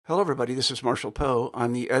Hello, everybody. This is Marshall Poe.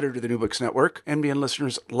 I'm the editor of the New Books Network. NBN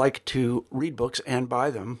listeners like to read books and buy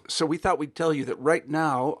them. So we thought we'd tell you that right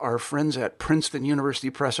now, our friends at Princeton University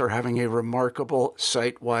Press are having a remarkable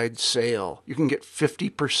site-wide sale. You can get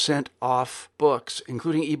 50% off books,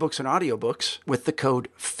 including ebooks and audiobooks, with the code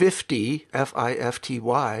 50,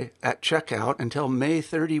 F-I-F-T-Y, at checkout until May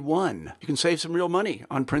 31. You can save some real money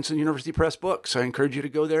on Princeton University Press books. I encourage you to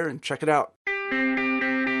go there and check it out.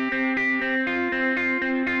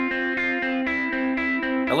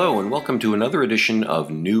 Hello, and welcome to another edition of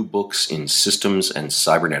New Books in Systems and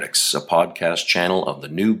Cybernetics, a podcast channel of the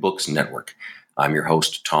New Books Network. I'm your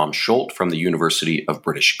host, Tom Scholt from the University of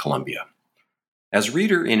British Columbia. As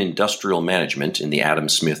reader in industrial management in the Adam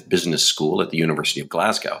Smith Business School at the University of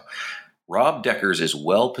Glasgow, Rob Deckers is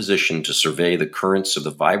well positioned to survey the currents of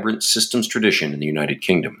the vibrant systems tradition in the United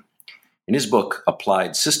Kingdom. In his book,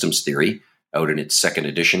 Applied Systems Theory, out in its second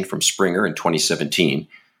edition from Springer in 2017,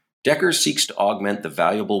 Deckers seeks to augment the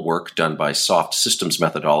valuable work done by soft systems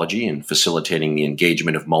methodology in facilitating the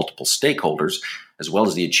engagement of multiple stakeholders, as well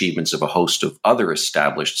as the achievements of a host of other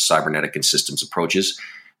established cybernetic and systems approaches,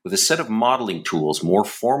 with a set of modeling tools more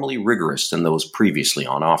formally rigorous than those previously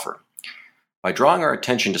on offer. By drawing our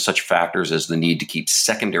attention to such factors as the need to keep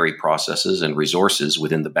secondary processes and resources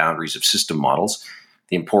within the boundaries of system models,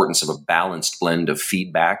 the importance of a balanced blend of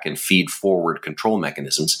feedback and feed-forward control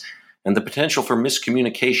mechanisms, and the potential for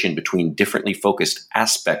miscommunication between differently focused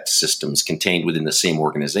aspect systems contained within the same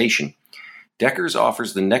organization, Deckers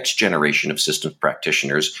offers the next generation of systems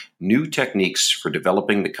practitioners new techniques for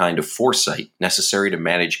developing the kind of foresight necessary to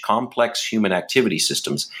manage complex human activity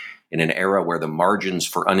systems in an era where the margins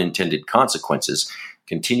for unintended consequences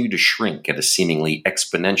continue to shrink at a seemingly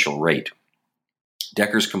exponential rate.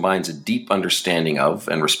 Deckers combines a deep understanding of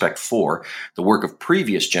and respect for the work of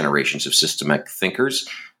previous generations of systemic thinkers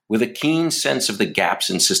with a keen sense of the gaps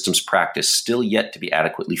in systems practice still yet to be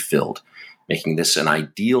adequately filled, making this an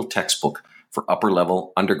ideal textbook for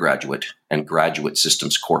upper-level undergraduate and graduate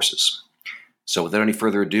systems courses. So without any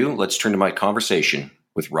further ado, let's turn to my conversation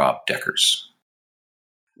with Rob Deckers.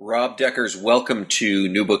 Rob Deckers, welcome to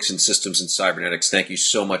New Books in Systems and Cybernetics. Thank you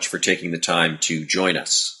so much for taking the time to join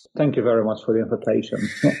us. Thank you very much for the invitation.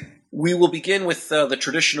 We will begin with the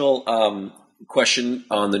traditional question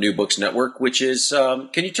on the New Books Network, which is,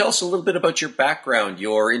 can you tell us a little bit about your background,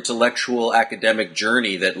 your intellectual academic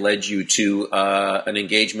journey that led you to an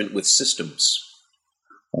engagement with systems?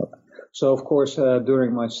 So, of course,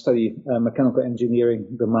 during my study, mechanical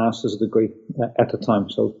engineering, the master's degree at the time,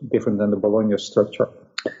 so different than the Bologna structure.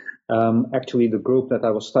 Actually, the group that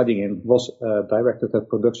I was studying in was directed at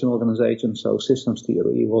production organization, so systems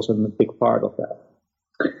theory was a big part of that.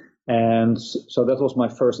 And so that was my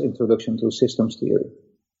first introduction to systems theory.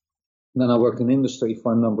 Then I worked in industry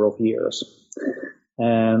for a number of years.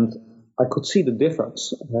 And I could see the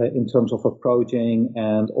difference in terms of approaching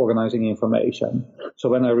and organizing information. So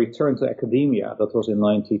when I returned to academia, that was in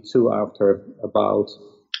 92, after about,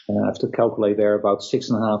 I have to calculate there, about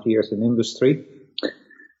 6.5 years in industry,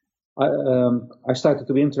 I started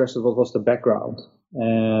to be interested in what was the background.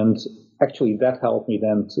 And actually, that helped me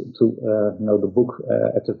then to know the book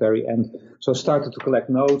at the very end. So I started to collect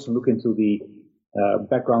notes and look into the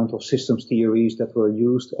background of systems theories that were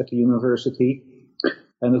used at the university.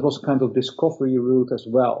 And it was a kind of discovery route as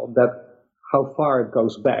well, that how far it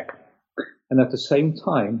goes back. And at the same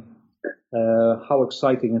time, how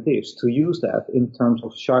exciting it is to use that in terms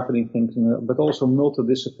of sharpening thinking, but also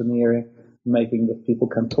multidisciplinary, making that people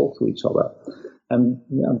can talk to each other. And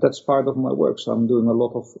that's part of my work. So I'm doing a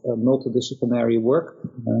lot of multidisciplinary work,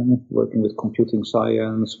 working with computing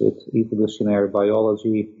science, with evolutionary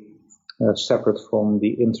biology, separate from the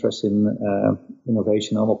interest in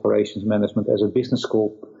innovation and operations management as a business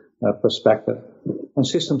school perspective. And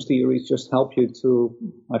systems theories just help you to,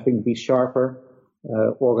 I think, be sharper,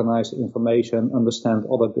 organize information, understand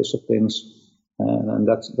other disciplines, and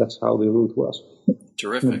that's how the route was.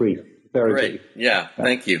 Terrific. In brief. Very great. brief. Yeah,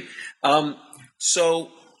 thank you. So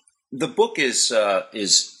the book is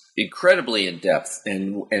incredibly in depth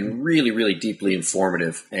and really, really deeply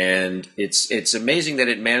informative, and it's amazing that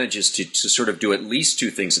it manages to sort of do at least two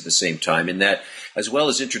things at the same time. In that, as well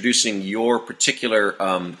as introducing your particular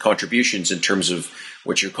contributions in terms of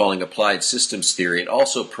what you're calling applied systems theory, it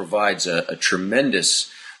also provides a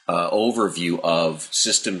tremendous overview of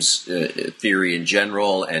systems theory in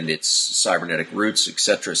general and its cybernetic roots,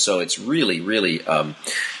 etc. So it's really, really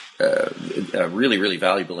really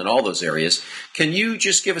valuable in all those areas. Can you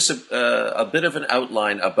just give us a bit of an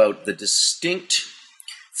outline about the distinct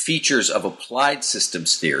features of applied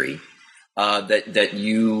systems theory that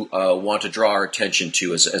you want to draw our attention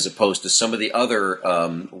to, as opposed to some of the other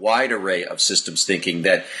wide array of systems thinking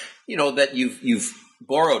that that you've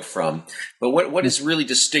borrowed from? But what is really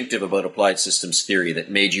distinctive about applied systems theory that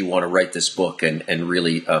made you want to write this book and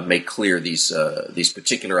really make clear these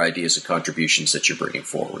particular ideas and contributions that you're bringing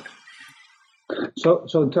forward? So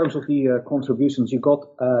in terms of the contributions, you got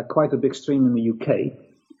quite a big stream in the UK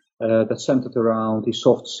that centered around the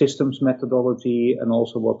soft systems methodology and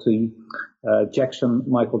also what the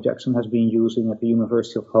Michael Jackson has been using at the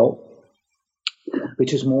University of Hull,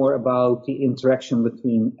 which is more about the interaction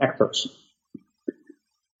between actors.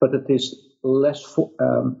 But it is less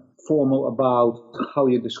formal about how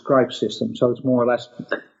you describe systems. So it's more or less,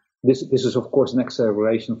 this is of course an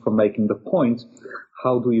acceleration from making the point.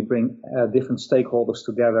 How do you bring different stakeholders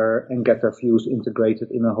together and get their views integrated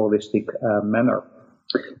in a holistic manner?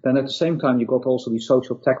 Then at the same time, you got also the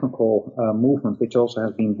social technical movement, which also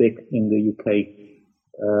has been big in the UK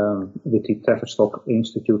with the Tavistock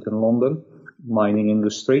Institute in London, mining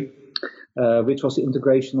industry, which was the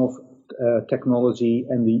integration of technology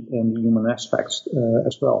and the human aspects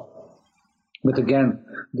as well. But again,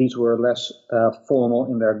 these were less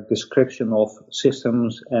formal in their description of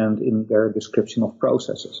systems and in their description of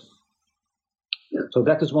processes. So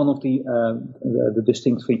that is one of the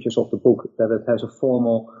distinct features of the book, that it has a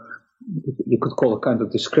formal, you could call it kind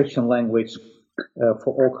of description language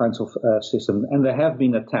for all kinds of systems. And there have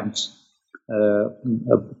been attempts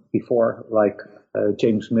before, like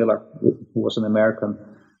James Miller, who was an American,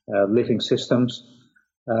 Living Systems,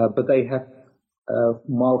 but they have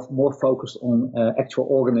more focused on actual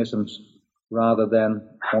organisms rather than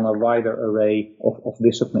on a wider array of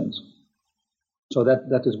disciplines. So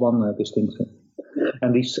that is one distinction.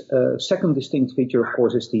 And the second distinct feature, of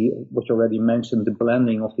course, is what you already mentioned, the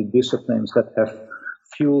blending of the disciplines that have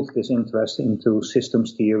fueled this interest into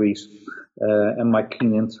systems theories, and my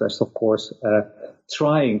keen interest, of course,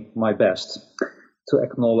 trying my best to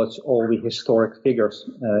acknowledge all the historic figures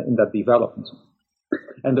in that development.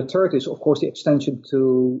 And the third is, of course, the extension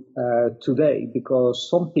to today, because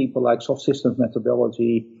some people, like soft systems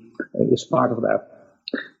methodology is part of that.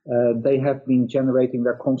 They have been generating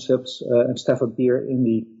their concepts and Stafford Beer in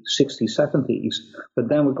the 60s, 70s, but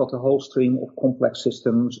then we got a whole stream of complex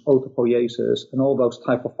systems, autopoiesis, and all those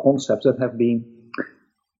type of concepts that have been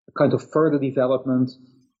kind of further development.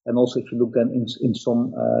 And also, if you look then in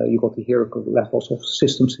some, you got the hierarchical levels of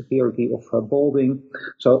systems hierarchy of Balding.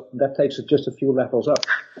 So that takes it just a few levels up.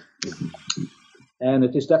 And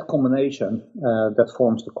it is that combination that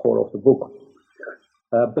forms the core of the book.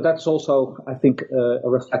 But that's also, I think,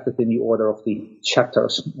 reflected in the order of the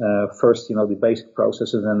chapters. First, the basic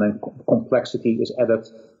processes, and then complexity is added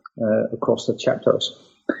across the chapters.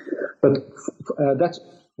 But that's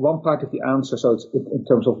one part of the answer, so it's in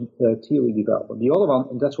terms of theory development. The other one,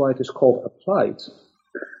 and that's why it is called applied,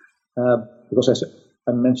 because as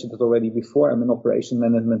I mentioned it already before, I'm in operation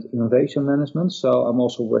management, innovation management, so I'm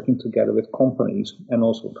also working together with companies and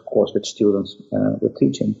also, of course, with students with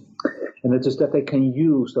teaching. And it is that they can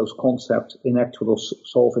use those concepts in actual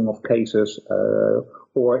solving of cases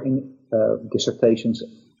or in dissertations.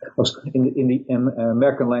 In the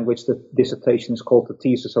American language, the dissertation is called the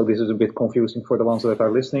thesis, so this is a bit confusing for the ones that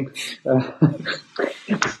are listening.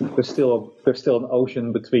 There's still an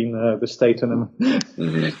ocean between the States and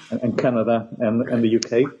Canada and the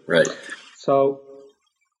UK. Right. So,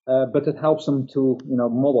 but it helps them to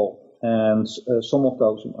model, and some of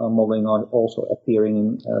those modeling are also appearing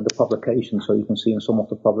in the publications. So you can see in some of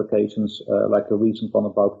the publications, like the recent one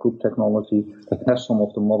about group technology, that has some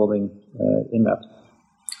of the modeling in that.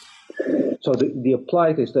 So the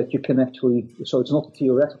applied is that you can actually, so it's not a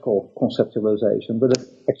theoretical conceptualization, but it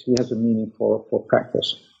actually has a meaning for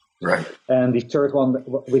practice. Right. And the third one,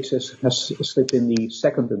 which has slipped in the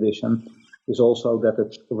second edition, is also that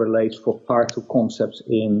it relates for part to concepts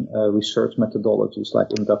in research methodologies like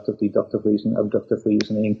inductive, deductive reasoning, abductive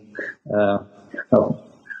reasoning,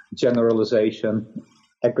 generalization,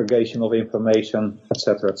 aggregation of information,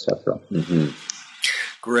 etc., etc. Mm-hmm.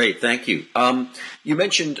 Great, thank you. You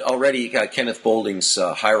mentioned already Kenneth Boulding's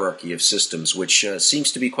hierarchy of systems, which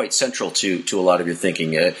seems to be quite central to a lot of your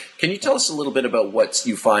thinking. Can you tell us a little bit about what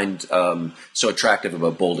you find so attractive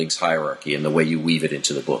about Boulding's hierarchy and the way you weave it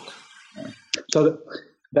into the book? So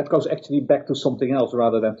that goes actually back to something else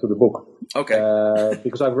rather than to the book. Okay.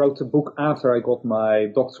 Because I wrote the book after I got my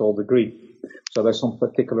doctoral degree. So there's some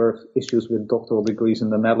particular issues with doctoral degrees in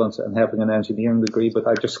the Netherlands and having an engineering degree, but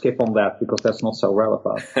I just skip on that because that's not so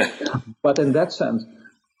relevant. But in that sense,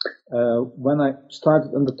 when I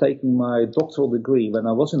started undertaking my doctoral degree, when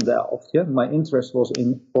I was in Delft, my interest was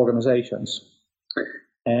in organizations.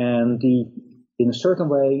 And in a certain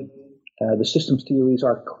way, the systems theories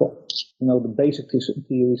are, the basic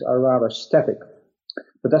theories are rather static.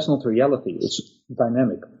 But that's not reality. It's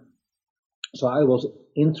dynamic. So I was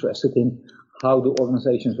interested in how do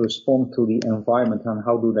organizations respond to the environment and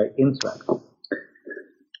how do they interact.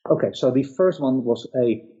 Okay, so the first one was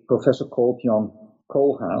a professor called Jan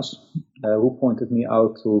Koolhaas, who pointed me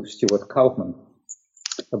out to Stuart Kauffman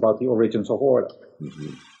about the origins of order.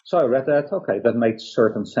 Mm-hmm. So I read that. Okay, that made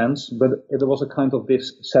certain sense, but there was a kind of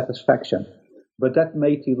dissatisfaction. But that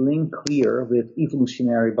made the link clear with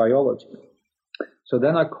evolutionary biology. So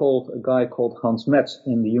then I called a guy called Hans Metz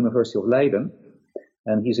in the University of Leiden,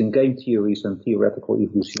 and he's in game theories and theoretical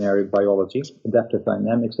evolutionary biology, adaptive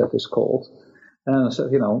dynamics that is called. And so,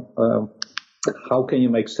 how can you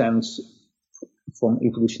make sense from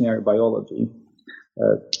evolutionary biology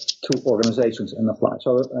to organizations and apply?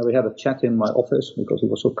 So we had a chat in my office because he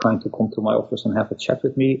was so kind to come to my office and have a chat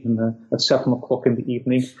with me at 7 o'clock in the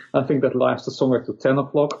evening. I think that lasted somewhere to 10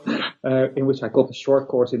 o'clock, in which I got a short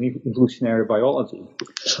course in evolutionary biology.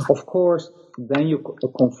 Of course, then you're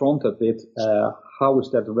confronted with how is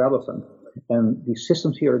that relevant? And the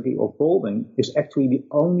systems theory of Baldwin is actually the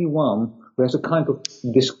only one who has a kind of,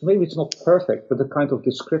 maybe it's not perfect, but a kind of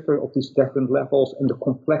descriptor of these different levels and the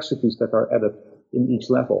complexities that are added in each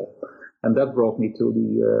level. And that brought me to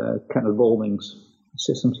the Kenneth Baldwin's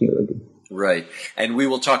systems theory. Right. And we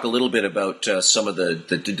will talk a little bit about some of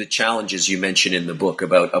the challenges you mentioned in the book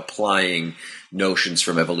about applying notions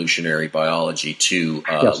from evolutionary biology to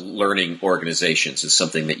learning organizations is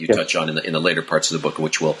something that you touch on in the later parts of the book,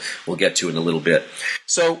 which we'll get to in a little bit.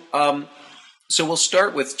 So we'll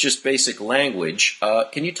start with just basic language.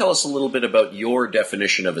 Can you tell us a little bit about your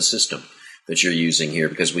definition of a system that you're using here?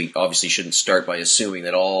 Because we obviously shouldn't start by assuming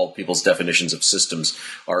that all people's definitions of systems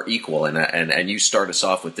are equal, and you start us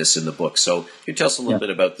off with this in the book. So can you tell us a little bit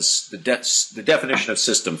about this, the definition of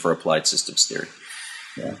system for applied systems theory?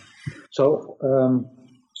 Yeah. So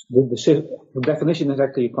the definition is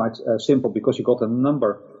actually quite simple because you got a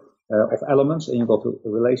number of elements and you got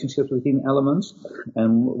relationships between elements.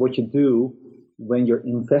 And what you do when you're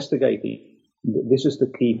investigating, this is the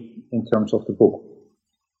key in terms of the book.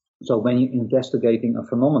 So when you're investigating a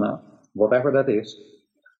phenomena, whatever that is,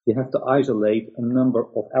 you have to isolate a number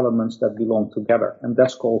of elements that belong together, and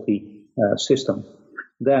that's called the system.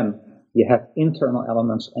 Then you have internal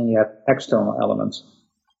elements and you have external elements.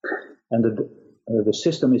 And the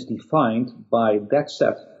system is defined by that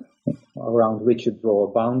set around which you draw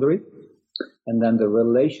a boundary, and then the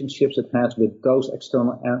relationships it has with those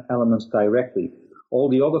external elements directly. All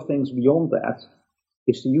the other things beyond that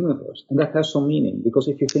is the universe. And that has some meaning, because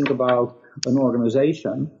if you think about an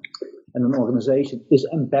organization, and an organization is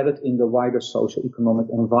embedded in the wider socio-economic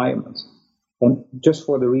environment. And just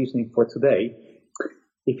for the reasoning for today,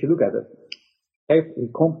 if you look at it, every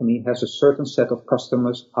company has a certain set of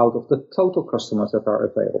customers out of the total customers that are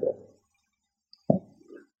available.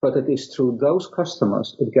 But it is through those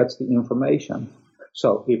customers it gets the information.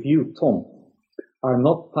 So if you, Tom, are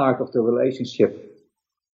not part of the relationship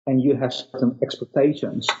and you have certain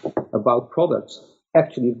expectations about products,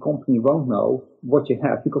 actually the company won't know what you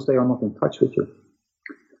have because they are not in touch with you.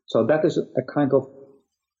 So that is a kind of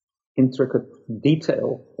intricate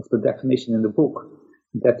detail of the definition in the book,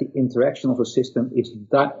 that the interaction of a system is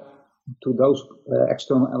to those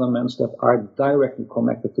external elements that are directly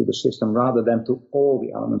connected to the system rather than to all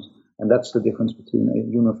the elements. And that's the difference between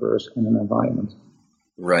a universe and an environment.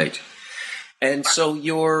 Right. And so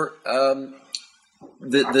your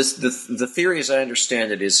the theory, as I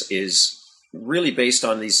understand it, is really based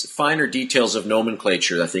on these finer details of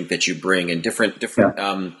nomenclature, I think, that you bring, and different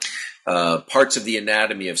parts of the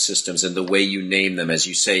anatomy of systems and the way you name them, as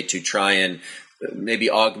you say, to try and maybe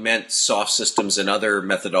augment soft systems and other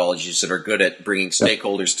methodologies that are good at bringing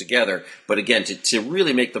stakeholders together, but again, to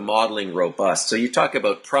really make the modeling robust. So you talk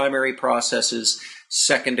about primary processes,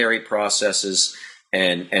 secondary processes,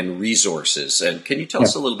 and resources. And can you tell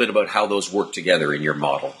us a little bit about how those work together in your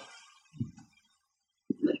model?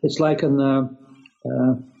 It's like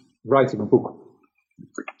writing a book.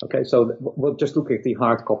 Okay, so we'll just look at the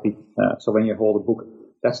hard copy. So when you hold a book,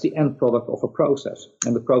 that's the end product of a process.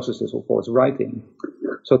 And the process is, of course, writing.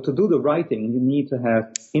 So to do the writing, you need to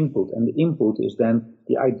have input. And the input is then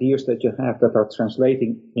the ideas that you have that are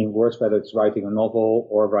translating in words, whether it's writing a novel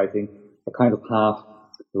or writing a kind of half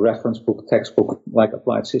reference book, textbook, like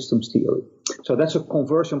applied systems theory. So that's a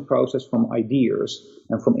conversion process from ideas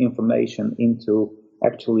and from information into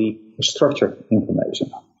actually structured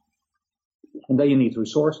information. And then you need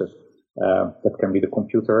resources. That can be the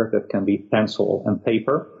computer, that can be pencil and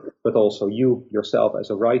paper, but also you yourself as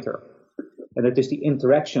a writer. And it is the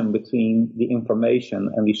interaction between the information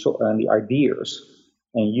and the ideas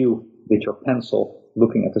and you with your pencil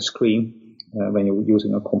looking at the screen when you're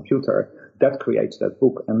using a computer that creates that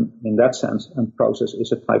book. And in that sense, a process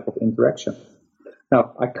is a type of interaction.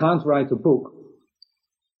 Now, I can't write a book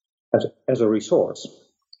as a resource,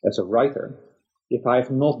 as a writer, if I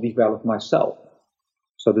have not developed myself.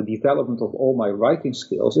 So the development of all my writing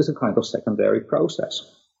skills is a kind of secondary process,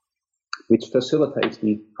 which facilitates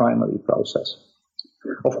the primary process.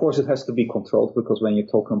 Of course, it has to be controlled, because when you're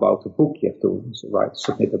talking about a book, you have to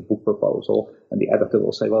submit a book proposal, and the editor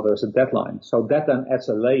will say, well, there's a deadline. So that then adds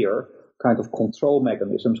a layer, kind of control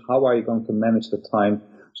mechanisms. How are you going to manage the time?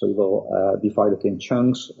 So you will divide it in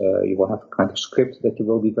chunks. You will have a kind of script that you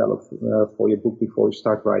will develop for your book before you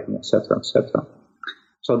start writing, etc., etc.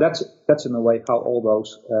 So that's in a way how all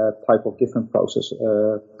those type of different processes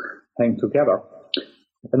hang together.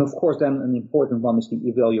 And of course, then an important one is the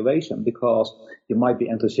evaluation, because you might be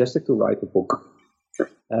enthusiastic to write a book,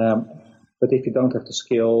 but if you don't have the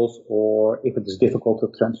skills, or if it is difficult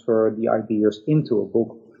to transfer the ideas into a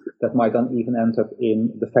book, that might then even end up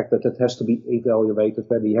in the fact that it has to be evaluated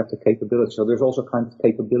whether you have the capability. So there's also a kind of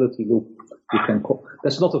capability loop you can call.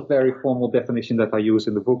 That's not a very formal definition that I use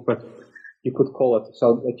in the book, but you could call it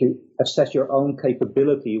so that you assess your own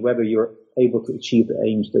capability, whether you're able to achieve the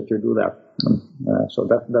aims that you do that. So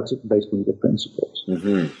that's basically the principles.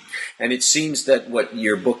 Mm-hmm. And it seems that what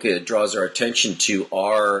your book draws our attention to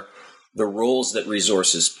are the roles that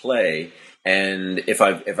resources play. And if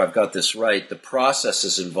I've got this right, the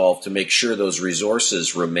processes involved to make sure those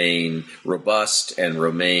resources remain robust and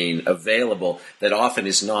remain available, that often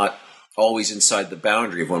is not always inside the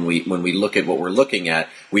boundary of when we look at what we're looking at,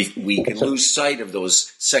 we can lose sight of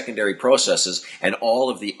those secondary processes and all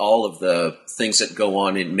of the things that go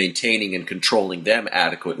on in maintaining and controlling them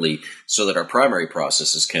adequately, so that our primary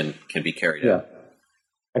processes can be carried out.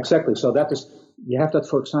 Exactly. So you have that,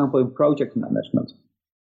 for example, in project management.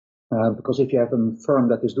 Because if you have a firm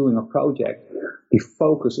that is doing a project, the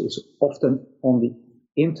focus is often on the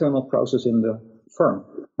internal process in the firm,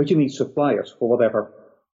 but you need suppliers for whatever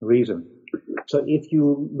reason. So if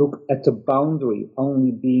you look at the boundary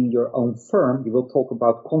only being your own firm, you will talk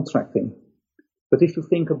about contracting. But if you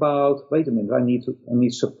think about, wait a minute, I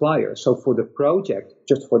need suppliers. So for the project,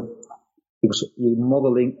 because you're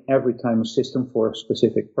modeling every time a system for a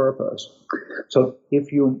specific purpose. So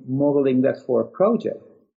if you're modeling that for a project,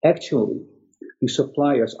 actually, the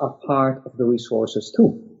suppliers are part of the resources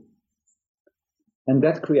too. And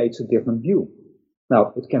that creates a different view.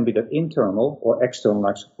 Now, it can be that internal or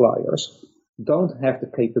external suppliers don't have the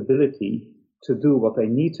capability to do what they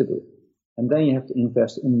need to do. And then you have to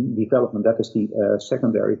invest in development. That is the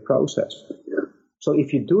secondary process. So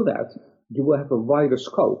if you do that, you will have a wider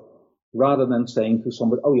scope, rather than saying to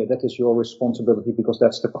somebody, oh yeah, that is your responsibility because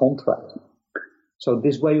that's the contract. So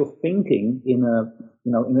this way of thinking in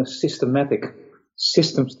a systematic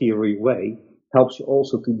systems theory way helps you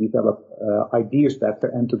also to develop ideas better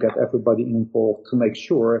and to get everybody involved to make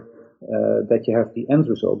sure that you have the end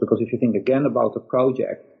result. Because if you think again about a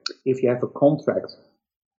project, if you have a contract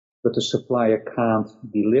but the supplier can't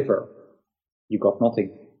deliver, you got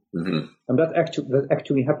nothing. Mm-hmm. And that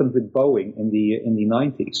actually happened with Boeing in the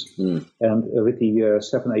 90s, and with the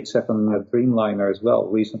 787 Dreamliner as well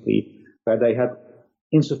recently, where they had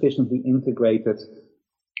insufficiently integrated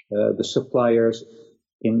the suppliers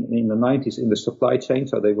in the 90s in the supply chain.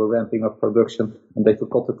 So they were ramping up production, and they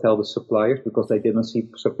forgot to tell the suppliers because they didn't see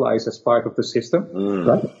suppliers as part of the system.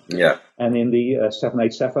 Right? Yeah. And in the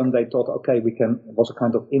 787, they thought, okay, it was a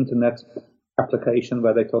kind of internet application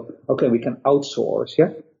where they thought, okay, we can outsource. Yeah.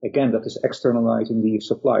 Again, that is externalizing the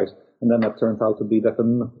suppliers. And then it turned out to be that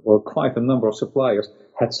quite a number of suppliers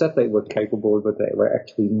had said they were capable, but they were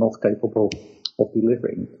actually not capable of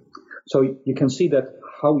delivering. So you can see that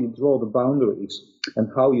how you draw the boundaries and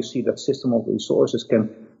how you see that system of resources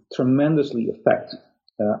can tremendously affect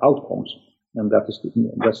outcomes. And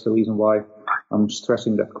that's the reason why I'm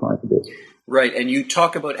stressing that quite a bit. Right, and you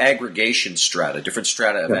talk about aggregation strata, different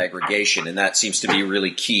strata of aggregation, and that seems to be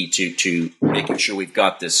really key to making sure we've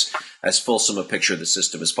got this as fulsome a picture of the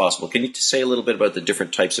system as possible. Can you say a little bit about the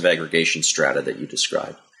different types of aggregation strata that you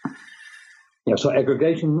described? Yeah, so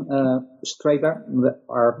aggregation strata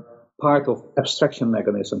are part of abstraction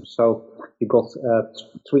mechanisms. So you've got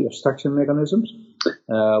three abstraction mechanisms.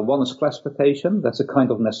 One is classification. That's a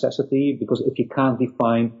kind of necessity, because if you can't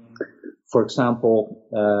define, for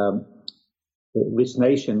example, which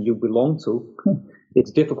nation you belong to,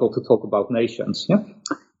 it's difficult to talk about nations. Yeah.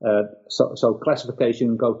 So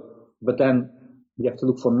classification but then you have to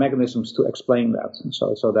look for mechanisms to explain that.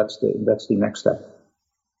 So that's the next step.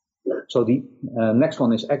 So the next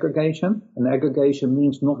one is aggregation. And aggregation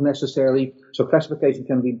means not necessarily, so classification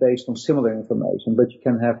can be based on similar information, but you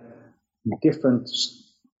can have different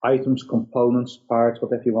items, components, parts,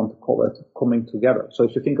 whatever you want to call it, coming together. So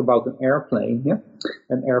if you think about an airplane,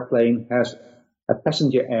 an airplane has a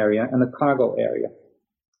passenger area and a cargo area.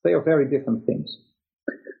 They are very different things.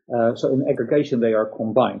 So in aggregation, they are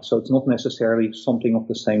combined. So it's not necessarily something of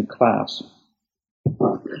the same class.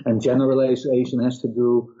 And generalization has to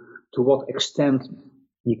do to what extent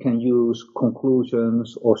you can use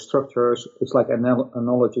conclusions or structures. It's like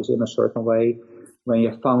analogies in a certain way when you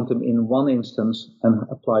have found them in one instance and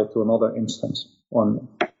apply to another instance, on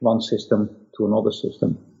one system to another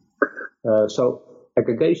system. So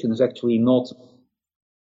aggregation is actually not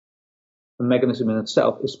a mechanism in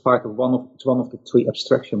itself. It's part of one of the three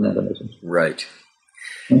abstraction mechanisms. Right.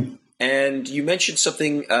 And you mentioned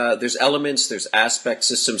something. There's elements, there's aspect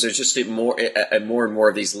systems. There's just more and more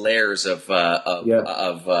of these layers of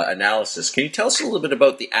analysis. Can you tell us a little bit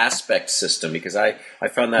about the aspect system? Because I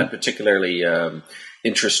found that particularly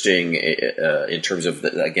interesting in terms of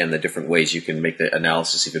the different ways you can make the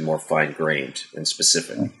analysis even more fine-grained and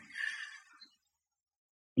specific.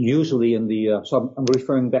 Usually so I'm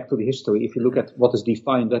referring back to the history. If you look at what is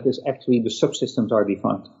defined, that is actually the subsystems are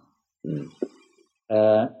defined.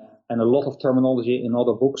 And a lot of terminology in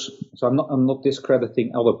other books. So I'm not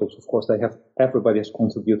discrediting other books. Of course, everybody has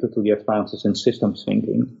contributed to the advances in systems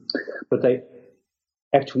thinking, but they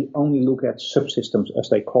actually only look at subsystems as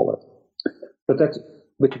they call it.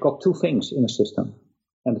 But you've got two things in a system,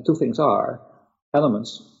 and the two things are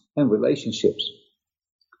elements and relationships.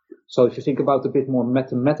 So if you think about a bit more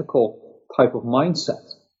mathematical type of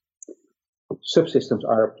mindset, subsystems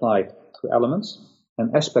are applied to elements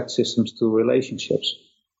and aspect systems to relationships.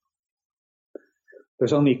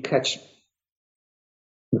 There's only a catch,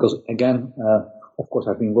 because again, of course,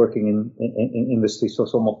 I've been working in industry, so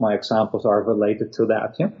some of my examples are related to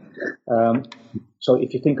that. So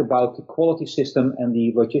if you think about the quality system and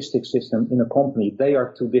the logistics system in a company, they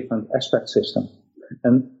are two different aspect systems.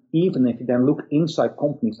 And even if you then look inside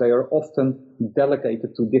companies, they are often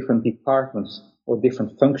delegated to different departments or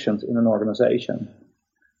different functions in an organization.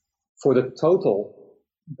 For the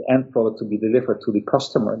end product to be delivered to the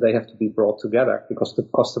customer, they have to be brought together because the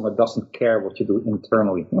customer doesn't care what you do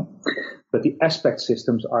internally. But the aspect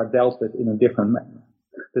systems are dealt with in a different manner.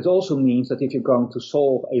 This also means that if you're going to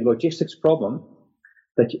solve a logistics problem,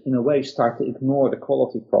 that you in a way start to ignore the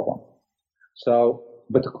quality problem.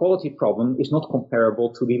 But the quality problem is not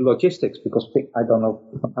comparable to the logistics because I don't know,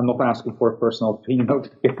 I'm not asking for a personal opinion,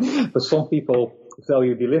 but some people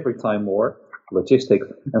value delivery time more, logistics,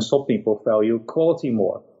 and some people value quality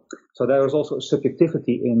more. So there is also a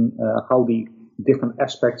subjectivity in how the different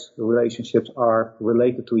aspects, the relationships are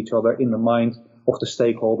related to each other in the mind of the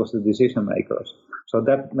stakeholders, the decision makers. So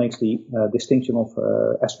that makes the distinction of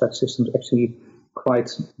aspect systems actually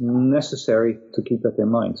quite necessary to keep that in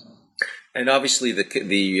mind. And obviously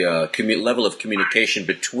the level of communication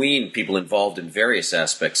between people involved in various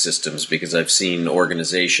aspect systems, because I've seen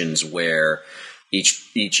organizations where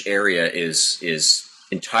each area is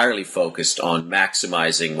entirely focused on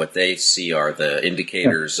maximizing what they see are the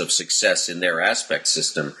indicators of success in their aspect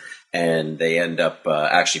system, and they end up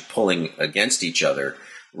actually pulling against each other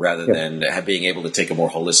rather than being able to take a more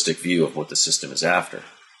holistic view of what the system is after.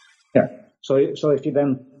 Yeah. So if you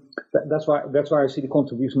then, that's why I see the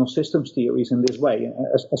contribution of systems theories in this way,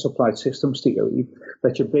 as applied systems theory,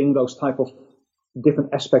 that you bring those type of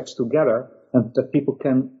different aspects together and that people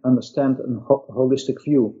can understand a holistic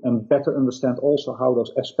view and better understand also how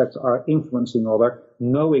those aspects are influencing other,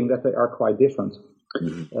 knowing that they are quite different.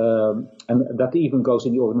 Mm-hmm. And that even goes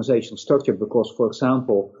in the organizational structure because, for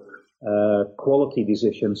example, quality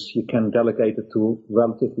decisions you can delegate it to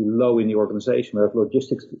relatively low in the organization, whereas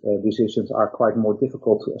logistics decisions are quite more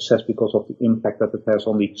difficult to assess because of the impact that it has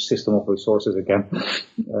on the system of resources again.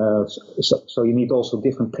 So you need also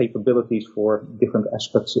different capabilities for different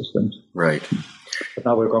aspect systems. Right. But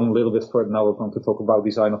now we're going a little bit further. Now we're going to talk about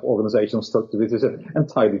design of organizational structure, which is an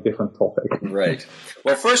entirely different topic. Right.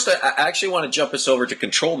 Well, first, I actually want to jump us over to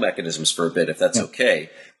control mechanisms for a bit, if that's okay.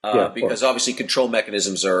 Because obviously control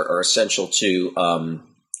mechanisms are essential to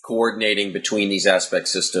coordinating between these aspect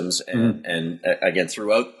systems and again,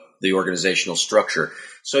 throughout the organizational structure.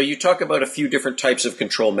 So you talk about a few different types of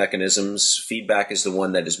control mechanisms. Feedback is the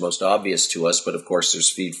one that is most obvious to us, but of course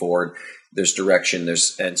there's feed forward, there's direction,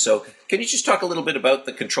 and so can you just talk a little bit about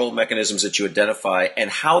the control mechanisms that you identify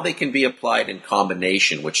and how they can be applied in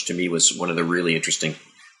combination, which to me was one of the really interesting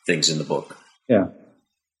things in the book. Yeah.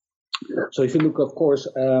 So if you look, of course,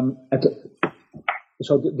 at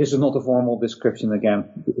this is not a formal description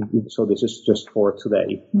again. So this is just for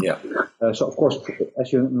today. Yeah. So of course,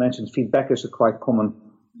 as you mentioned, feedback is a quite common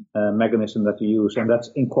mechanism that you use, and that's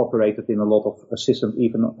incorporated in a lot of systems.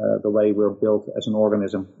 Even the way we're built as an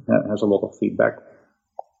organism has a lot of feedback.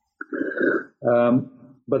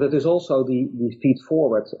 But it is also the feed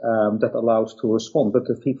forward that allows to respond. But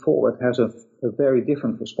the feed forward has a very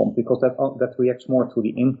different response because that reacts more to the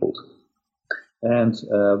input. And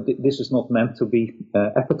this is not meant to be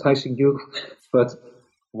appetizing you, but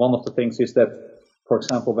one of the things is that, for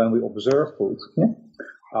example, when we observe food,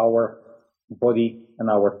 our body and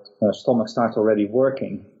our stomach starts already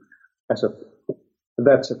working that's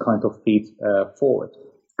a kind of feed forward.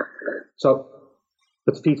 So,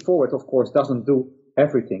 but feed forward, of course, doesn't do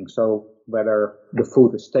everything. So whether the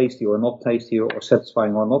food is tasty or not tasty or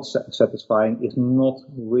satisfying or not satisfying is not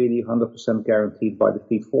really 100% guaranteed by the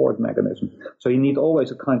feed forward mechanism. So you need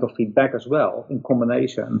always a kind of feedback as well in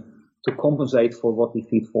combination to compensate for what the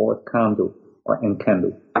feed forward can do and can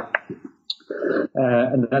do.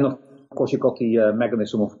 And then of course you got the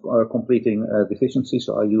mechanism of completing deficiency.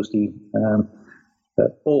 So I use the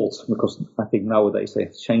old, because I think nowadays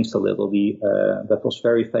they've changed a little. That was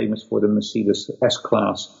very famous for the Mercedes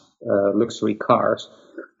S-Class luxury cars,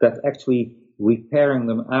 that actually repairing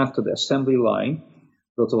them after the assembly line,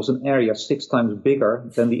 that was an area 6 times bigger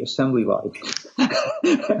than the assembly line.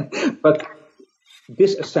 But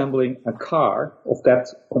disassembling a car of that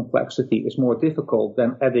complexity is more difficult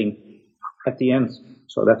than adding at the end.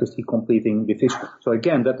 So that is the completing deficiency. So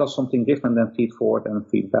again, that does something different than feed forward and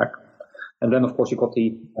feedback. And then, of course, you got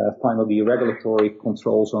the finally regulatory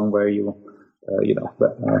control zone where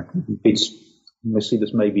which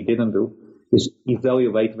Mercedes maybe didn't do, is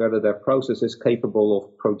evaluate whether their process is capable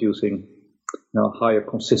of producing higher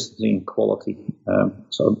consistency and quality.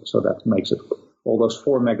 So that makes it. All those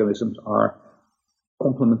 4 mechanisms are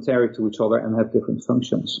complementary to each other and have different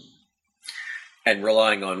functions. And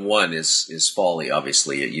relying on one is folly,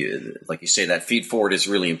 obviously. Like you say, that feed forward is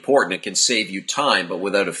really important. It can save you time, but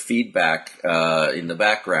without a feedback in the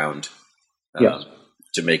background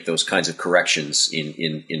to make those kinds of corrections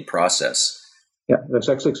in process. Yeah, that's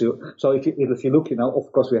actually so. If you look,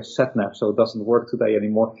 of course we have SatNav, so it doesn't work today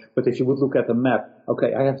anymore. But if you would look at the map,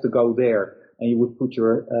 okay, I have to go there, and you would put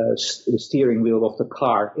your steering wheel of the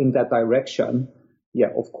car in that direction. Yeah,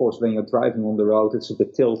 of course, when you're driving on the road, it's a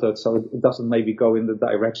bit tilted, so it doesn't maybe go in the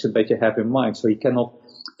direction that you have in mind. So you cannot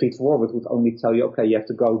feed forward would only tell you, okay, you have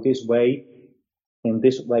to go this way. In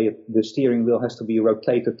this way, the steering wheel has to be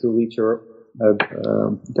rotated to reach your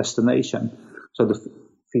destination. So the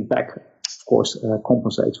feedback, of course,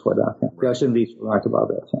 compensates for that. Yeah. Yes, indeed, right about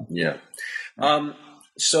that. Yeah.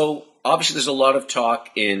 So obviously, there's a lot of talk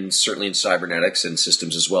certainly in cybernetics and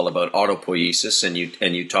systems as well about autopoiesis, and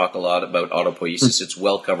you talk a lot about autopoiesis. It's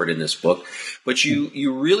well covered in this book, but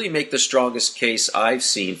you really make the strongest case I've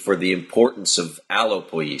seen for the importance of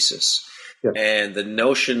allopoiesis. Yep. And the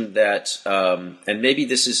notion that, and maybe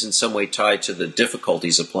this is in some way tied to the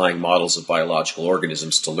difficulties applying models of biological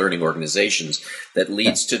organisms to learning organizations, that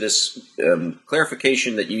leads to this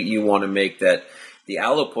clarification that you want to make, that the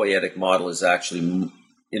allopoietic model is actually,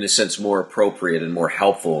 in a sense, more appropriate and more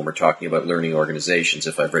helpful when we're talking about learning organizations,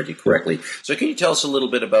 if I've read you correctly. So can you tell us a little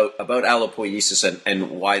bit about allopoiesis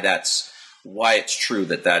and why it's true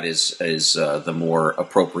that is the more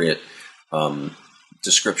appropriate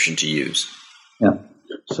description to use? Yeah.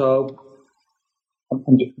 So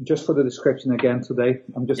just for the description again today,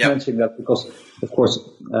 I'm just mentioning that because, of course,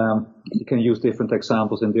 you can use different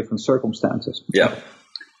examples in different circumstances. Yeah.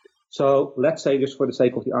 So let's say, just for the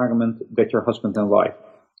sake of the argument, that you're husband and wife.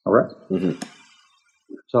 All right? Mm-hmm.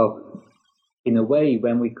 So in a way,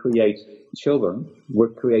 when we create children,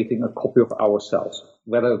 we're creating a copy of ourselves.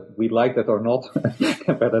 Whether we like that or not,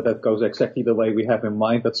 whether that goes exactly the way we have in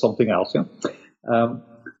mind, that's something else. Yeah?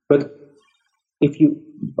 But if you,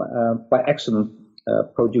 by accident,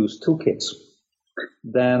 produce 2 kids,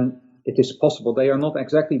 then it is possible they are not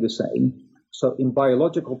exactly the same. So in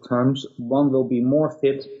biological terms, one will be more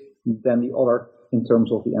fit than the other in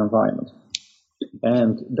terms of the environment.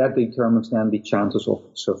 And that determines then the chances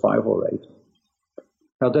of survival rate.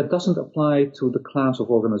 Now, that doesn't apply to the class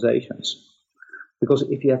of organizations. Because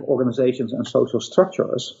if you have organizations and social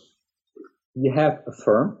structures, you have a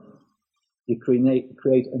firm, you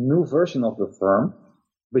create a new version of the firm,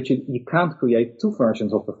 but you can't create 2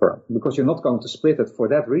 versions of the firm, because you're not going to split it for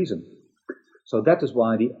that reason. So that is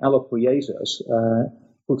why the allopoiesis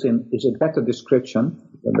puts in is a better description,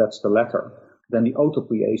 and that's the latter, than the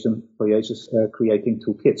autopoiesis creating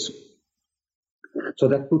 2 kids. So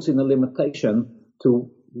that puts in a limitation to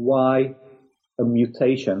why a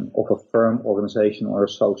mutation of a firm, organization, or a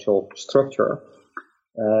social structure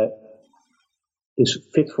is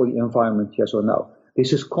fit for the environment, yes or no.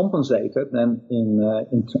 This is compensated then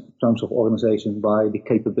in terms of organization by the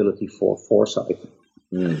capability for foresight.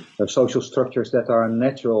 Social structures that are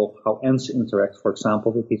natural, how ants interact, for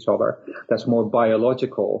example, with each other, that's more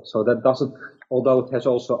biological. So that doesn't, although it has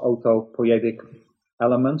also autopoietic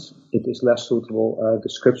elements, it is less suitable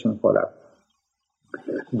description for that.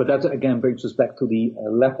 But that again brings us back to the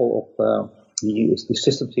level of the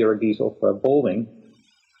system theories of Baldwin,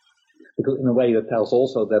 because in a way that tells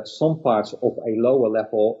also that some parts of a lower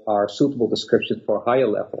level are suitable descriptions for higher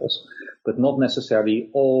levels, but not necessarily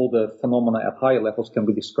all the phenomena at higher levels can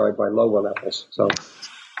be described by lower levels. So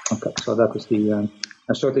that is the, and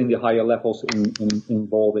certainly the higher levels in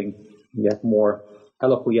Baldwin, you have more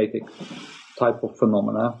allopoietic type of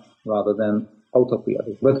phenomena rather than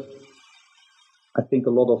autopoietic. But I think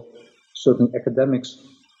a lot of certain academics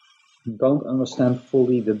don't understand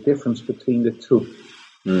fully the difference between the two.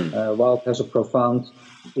 While it has a profound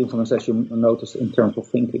influence, as you noticed, in terms of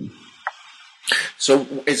thinking. So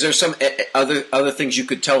is there some other things you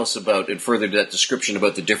could tell us about and further that description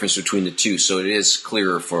about the difference between the two, so it is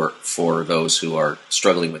clearer for those who are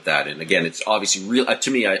struggling with that? And again, it's obviously real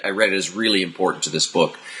to me. I read it as really important to this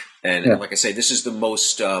book, and like I say, this is the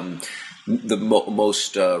most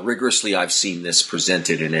rigorously I've seen this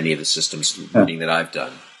presented in any of the systems reading that I've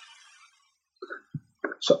done.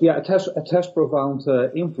 So yeah, it has profound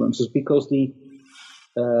influences, because the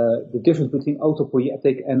difference between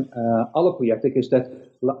autopoietic and allopoietic is that,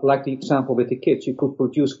 like the example with the kids, you could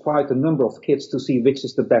produce quite a number of kids to see which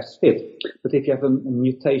is the best fit. But if you have a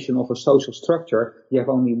mutation of a social structure, you have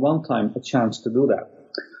only one time a chance to do that.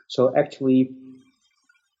 So actually,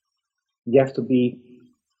 you have to be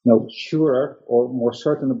surer or more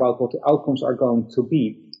certain about what the outcomes are going to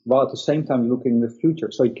be, while at the same time looking in the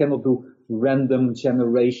future. So you cannot do random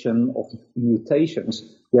generation of mutations.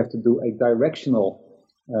 You have to do a directional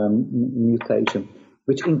mutation,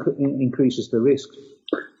 which increases the risk.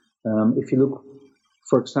 If you look,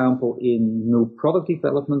 for example, in new product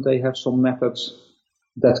development, they have some methods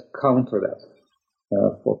that counter that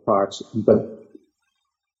for parts, but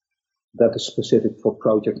that is specific for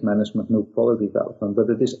project management, new product development. But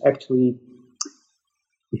it is actually,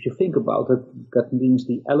 if you think about it, that means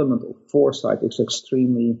the element of foresight is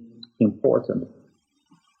extremely important.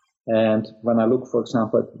 And when I look, for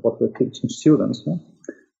example, at what we're teaching students,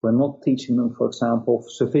 we're not teaching them, for example,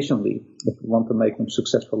 sufficiently, if we want to make them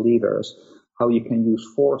successful leaders, how you can use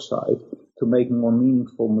foresight to make more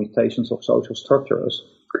meaningful mutations of social structures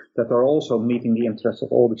that are also meeting the interests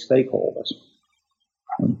of all the stakeholders.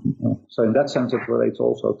 So in that sense, it relates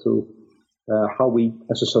also to how we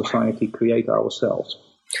as a society create ourselves.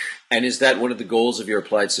 And is that one of the goals of your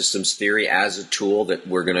applied systems theory as a tool that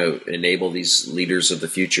we're going to enable these leaders of the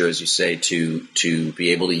future, as you say, to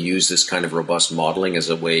be able to use this kind of robust modeling as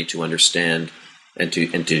a way to understand and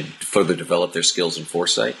to further develop their skills and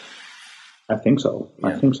foresight? I think so.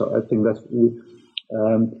 Yeah. I think that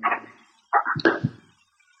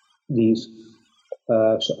these.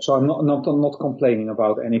 So I'm not complaining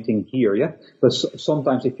about anything here, yeah. But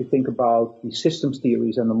sometimes, if you think about the systems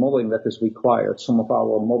theories and the modeling that is required, some of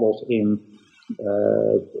our models in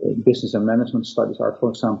business and management studies are, for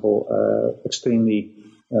example, extremely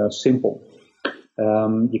simple.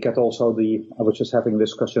 You get also I was just having a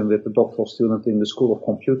discussion with the doctoral student in the School of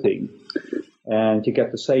Computing, and you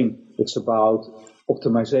get the same. It's about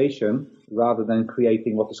optimization rather than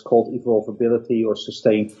creating what is called evolvability or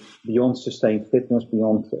beyond sustained fitness,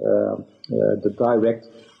 beyond the direct,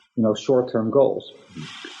 short-term goals.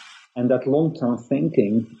 And that long-term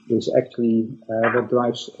thinking is actually what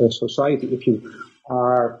drives society. If you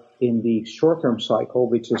are in the short-term cycle,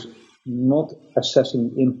 which is not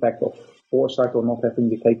assessing the impact of foresight or not having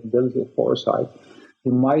the capability of foresight,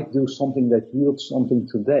 you might do something that yields something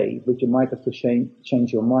today, but you might have to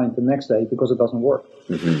change your mind the next day because it doesn't work.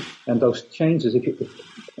 Mm-hmm. And those changes,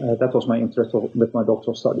 that was my interest with my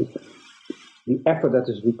doctoral studies. The effort that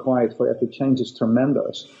is required for every change is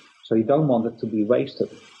tremendous. So you don't want it to be wasted.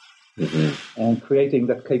 Mm-hmm. And creating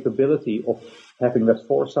that capability of having that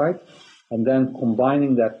foresight and then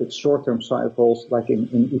combining that with short-term cycles, like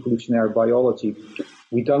in evolutionary biology,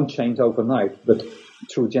 we don't change overnight, but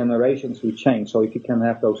through generations we change. So if you can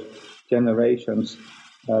have those generations,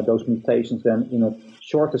 those mutations then in a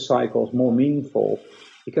shorter cycles, more meaningful,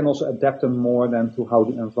 you can also adapt them more than to how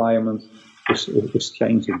the environment is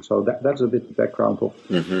changing. So that's a bit the background of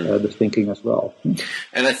the thinking as well.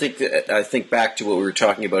 And I think back to what we were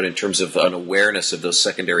talking about in terms of an awareness of those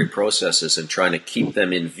secondary processes and trying to keep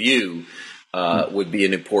them in view would be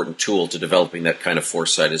an important tool to developing that kind of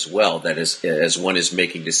foresight as well. That is, as one is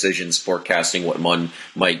making decisions, forecasting what one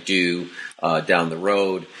might do down the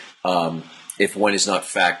road, if one is not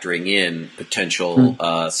factoring in potential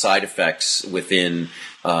side effects within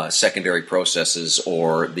secondary processes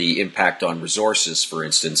or the impact on resources, for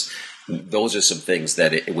instance, those are some things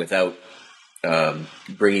that without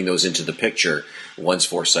bringing those into the picture, one's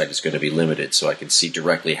foresight is going to be limited. So I can see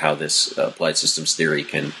directly how this applied systems theory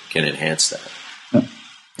can enhance that. Yeah,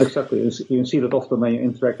 exactly. You see that often when you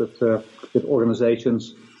interact with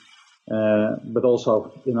organizations, but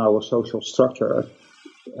also in our social structure,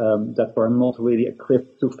 that we're not really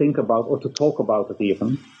equipped to think about or to talk about it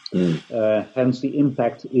even. Hence, the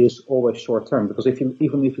impact is always short term. Because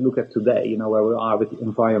even if you look at today, where we are with the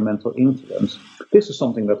environmental influence, this is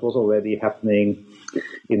something that was already happening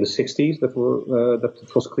in the 60s. That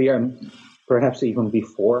was clear, and perhaps even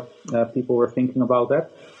before people were thinking about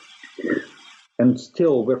that. And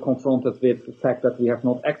still, we're confronted with the fact that we have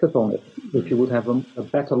not acted on it. If you would have a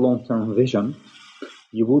better long-term vision,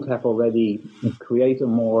 you would have already created a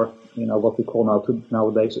more, what we call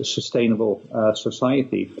nowadays a sustainable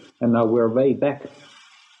society. And now we're way back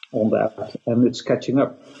on that, and it's catching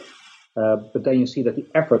up. But then you see that the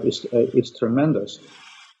effort is tremendous,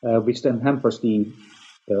 which then hampers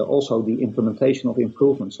also the implementation of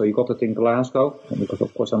improvements. So you got it in Glasgow, because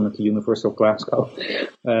of course I'm at the University of Glasgow.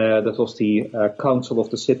 That was the Council of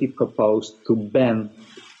the City proposed to ban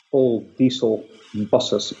all diesel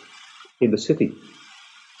buses in the city.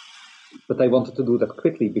 But they wanted to do that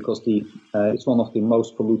quickly because it's one of the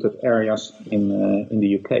most polluted areas in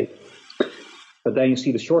the UK. But then you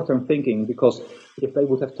see the short-term thinking, because if they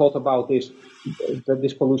would have thought about this, that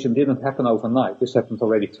this pollution didn't happen overnight. This happened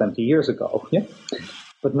already 20 years ago. Yeah?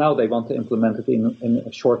 But now they want to implement it in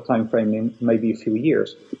a short time frame, in maybe a few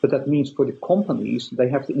years. But that means for the companies, they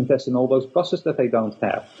have to invest in all those buses that they don't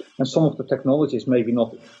have. And some of the technology is maybe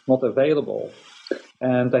not available.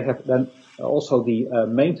 And they have then also the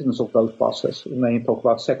maintenance of those buses. And then you talk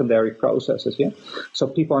about secondary processes, yeah? So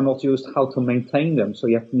people are not used how to maintain them. So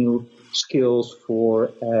you have new skills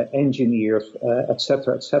for engineers, et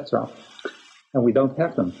cetera, and we don't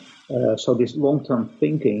have them. So this long-term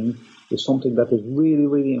thinking is something that is really,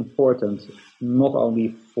 really important, not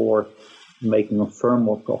only for making a firm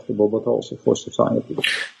more profitable, but also for society.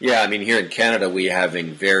 Yeah, I mean, here in Canada, we're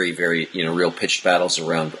having very, very, real pitched battles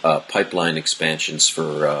around pipeline expansions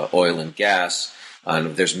for oil and gas.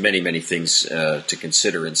 There's many, many things to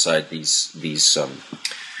consider inside these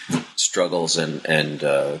struggles and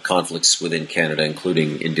conflicts within Canada,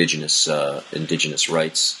 including indigenous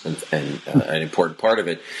rights and an important part of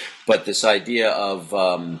it. But this idea of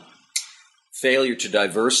failure to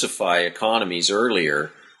diversify economies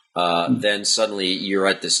earlier, then suddenly you're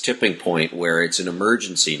at this tipping point where it's an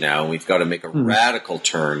emergency now, and we've got to make a radical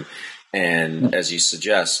turn. And as you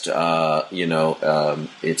suggest,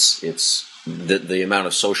 it's the amount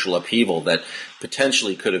of social upheaval that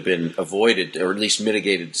potentially could have been avoided or at least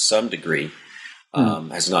mitigated to some degree we're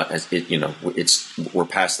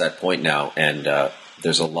past that point now, and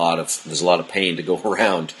there's a lot of pain to go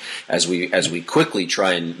around as we quickly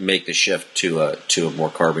try and make the shift to a more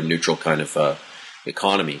carbon neutral kind of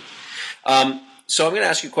economy. So I'm going to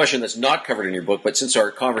ask you a question that's not covered in your book, but since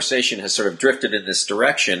our conversation has sort of drifted in this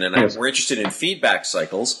direction, and we're interested in feedback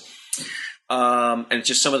cycles, and it's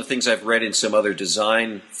just some of the things I've read in some other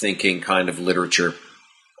design thinking kind of literature.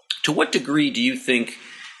 To what degree do you think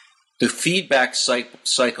the feedback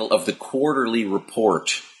cycle of the quarterly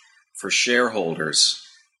report for shareholders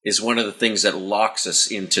is one of the things that locks us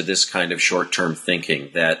into this kind of short-term thinking,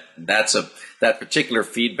 that particular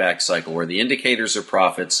feedback cycle where the indicators are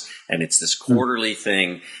profits and it's this quarterly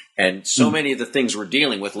thing, and so many of the things we're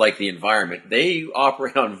dealing with, like the environment, they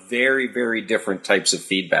operate on very, very different types of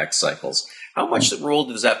feedback cycles. How much role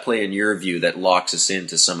does that play in your view that locks us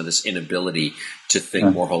into some of this inability to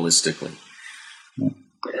think more holistically?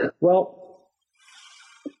 Well,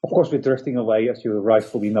 of course, we're drifting away, as you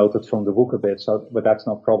rightfully noted, from the book a bit, but that's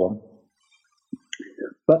no problem.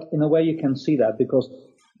 But in a way, you can see that because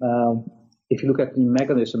if you look at the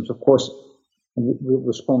mechanisms, of course, we'll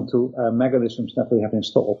respond to mechanisms that we have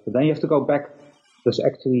installed. But then you have to go back. There's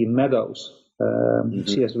actually Meadows.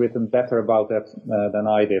 She has written better about that than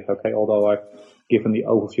I did, okay, although I've given the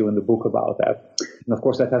overview in the book about that. And of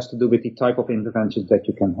course, that has to do with the type of interventions that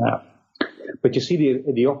you can have. But you see the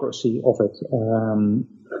idiocracy of it.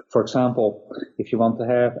 For example, if you want to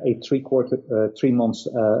have a 3 months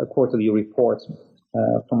quarterly report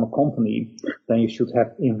from a company, then you should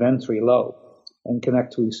have inventory low. And you can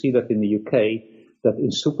actually see that in the UK, that in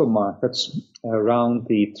supermarkets around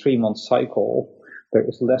the 3 month cycle, there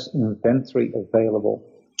is less inventory available.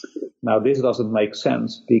 Now, this doesn't make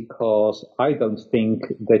sense because I don't think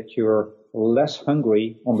that you're less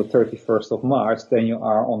hungry on the 31st of March than you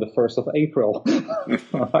are on the 1st of April,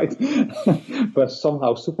 right? But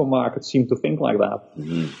somehow supermarkets seem to think like that.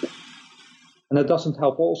 Mm-hmm. And it doesn't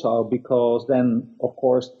help also because then, of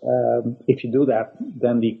course, if you do that,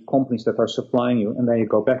 then the companies that are supplying you, and then you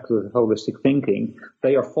go back to the holistic thinking,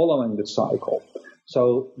 they are following the cycle.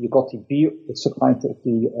 So you got the beer, it's a kind of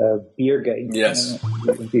the beer game. Yes.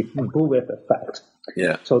 The bullwhip effect.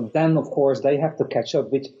 Yeah. So then, of course, they have to catch up,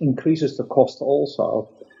 which increases the cost also.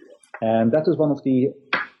 And that is one of the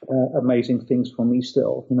amazing things for me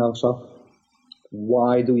still, so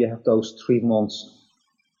why do you have those 3 months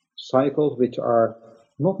cycles, which are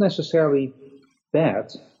not necessarily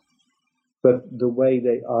bad, but the way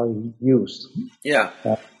they are used. Yeah.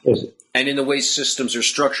 And in the way systems are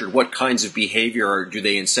structured, what kinds of behavior do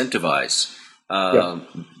they incentivize? And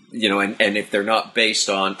if they're not based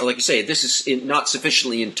on, like you say, this is not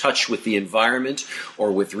sufficiently in touch with the environment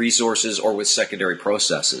or with resources or with secondary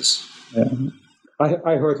processes. Yeah.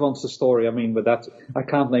 I heard once a story, but that I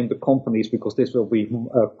can't name the companies because this will be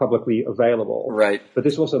publicly available. Right. But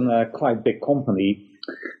this was a quite big company.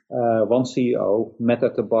 One CEO met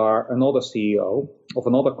at the bar another CEO of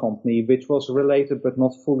another company, which was related but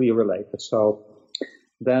not fully related. So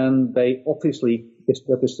then they obviously,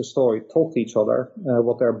 that is the story, talked to each other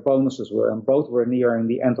what their bonuses were, and both were nearing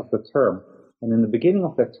the end of the term. And in the beginning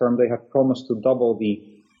of that term, they had promised to double the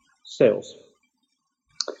sales.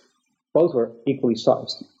 Both were equally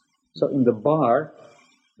sized. So in the bar,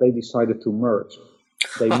 they decided to merge.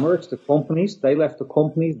 They merged the companies, they left the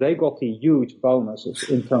companies, they got the huge bonuses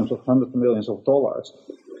in terms of hundreds of millions of dollars.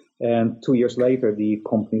 And 2 years later, the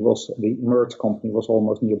merged company was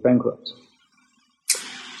almost near bankrupt.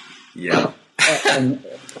 Yeah.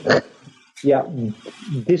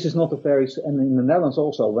 This is not and in the Netherlands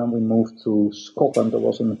also, when we moved to Scotland, there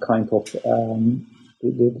was a kind of,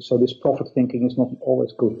 so this profit thinking is not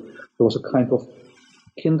always good. There was a kind of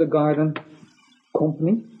kindergarten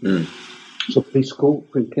company, so preschool,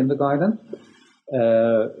 pre-kindergarten,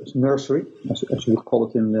 nursery, as you would call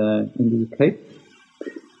it in the UK.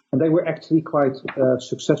 And they were actually quite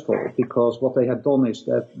successful because what they had done is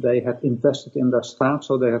that they had invested in their staff,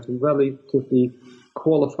 so they had relatively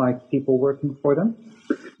qualified people working for them.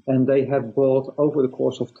 And they had bought, over the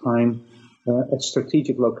course of time, at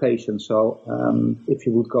strategic locations. So if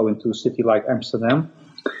you would go into a city like Amsterdam,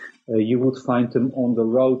 you would find them on the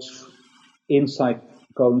roads inside,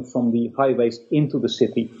 going from the highways into the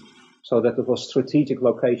city, so that it was strategic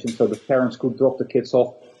location, so the parents could drop the kids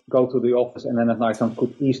off, go to the office, and then at night time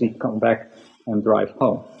could easily come back and drive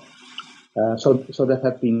home. So that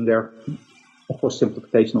had been their, of course,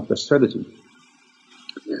 simplification of their strategy.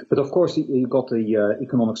 But of course, you got the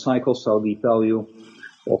economic cycle, so the value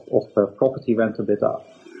of property went a bit up.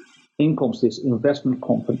 Incomes, this investment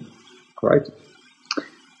company, right?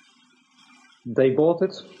 They bought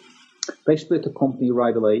it. They split the company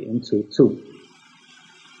right away into 2.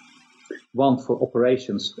 One for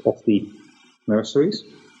operations of the nurseries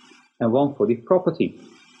and one for the property.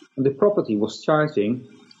 And the property was charging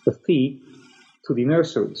a fee to the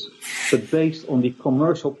nurseries, but based on the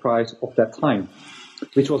commercial price of that time,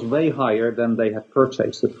 which was way higher than they had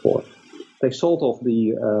purchased it for. They sold off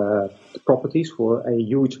the properties for a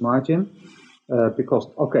huge margin. Because,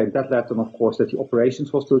 that led them, of course, that the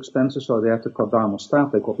operations was too expensive, so they had to cut down on staff.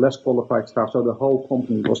 They got less qualified staff, so the whole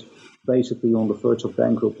company was basically on the verge of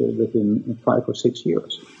bankruptcy within 5 or 6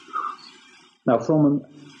 years. Now, from an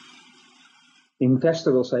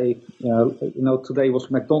investor will say, today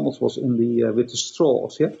McDonald's was in the with the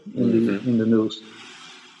straws, in the news.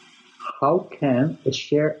 How can a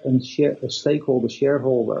stakeholder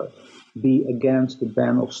shareholder be against the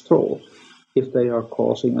ban of straws if they are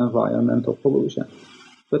causing environmental pollution?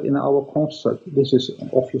 But in our concept, this is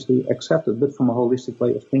obviously accepted, but from a holistic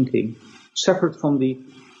way of thinking, separate from the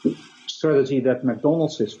strategy that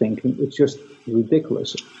McDonald's is thinking, it's just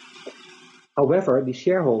ridiculous. However, the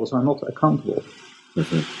shareholders are not accountable.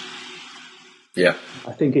 Mm-hmm. Yeah.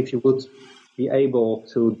 I think if you would be able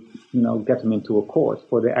to, get them into a court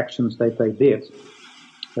for the actions that they did,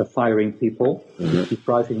 firing people,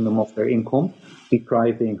 depriving them of their income,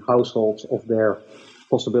 depriving households of their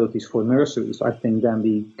possibilities for nurseries, I think then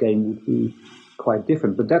the game would be quite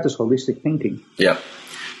different. But that is holistic thinking. Yeah.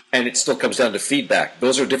 And it still comes down to feedback.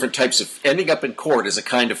 Those are different types of ending up in court is a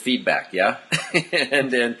kind of feedback, yeah.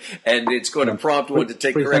 and it's going to prompt one to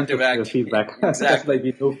take corrective action. Feedback. Exactly. That's maybe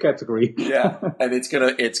a new category. Yeah, and it's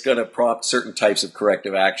gonna prompt certain types of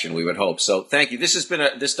corrective action. We would hope. So, thank you.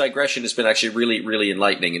 This digression has been actually really, really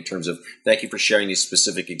enlightening in terms of. Thank you for sharing these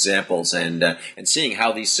specific examples and seeing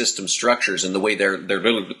how these system structures and the way they're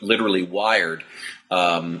literally wired.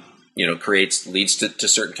 Leads to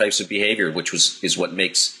certain types of behavior, which is what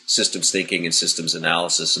makes systems thinking and systems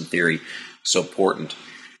analysis and theory so important.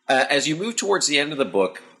 As you move towards the end of the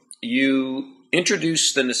book, you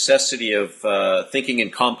introduce the necessity of thinking in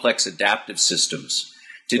complex adaptive systems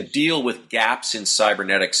to deal with gaps in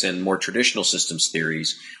cybernetics and more traditional systems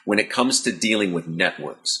theories when it comes to dealing with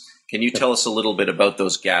networks. Can you tell us a little bit about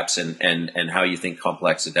those gaps and how you think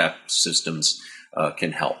complex adaptive systems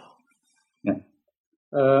can help? Yeah.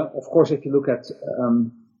 Of course, if you look at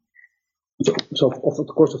over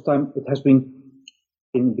the course of time, it has been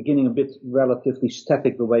in the beginning a bit relatively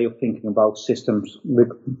static, the way of thinking about systems.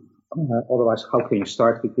 Otherwise, how can you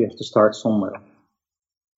start? You have to start somewhere.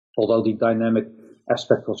 Although the dynamic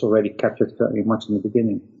aspect was already captured very much in the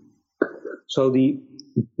beginning. So the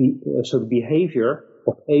behavior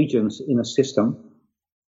of agents in a system,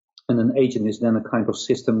 and an agent is then a kind of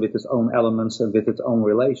system with its own elements and with its own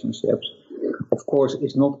relationships, of course,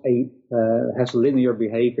 is not has linear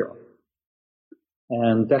behavior.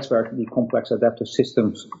 And that's where the complex adaptive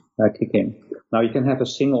systems kick in. Now, you can have a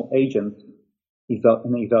single agent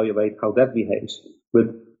and evaluate how that behaves,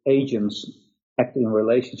 with agents acting in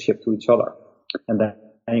relationship to each other. And then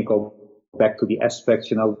you go back to the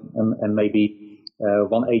aspects, and maybe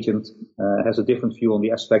one agent has a different view on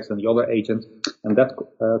the aspects than the other agent, and that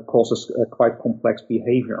causes quite complex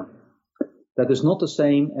behavior. That is not the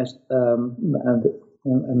same as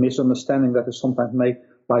a misunderstanding that is sometimes made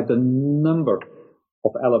by the number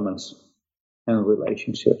of elements and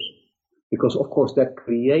relationships. Because, of course, that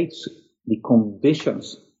creates the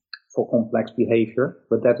conditions for complex behavior,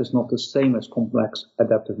 but that is not the same as complex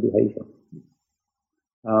adaptive behavior.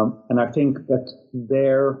 And I think that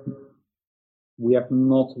there we have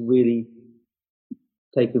not really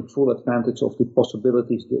taken full advantage of the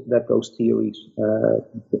possibilities that those theories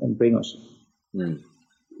bring us. Mm.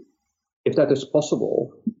 If that is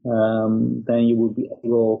possible, then you will be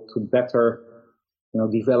able to better,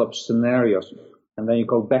 develop scenarios. And then you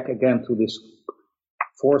go back again to this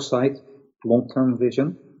foresight, long-term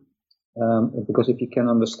vision, because if you can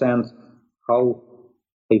understand how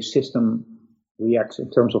a system reacts in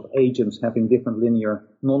terms of agents having different linear,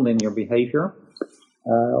 non-linear behavior,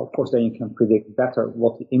 of course, then you can predict better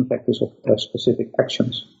what the impact is of specific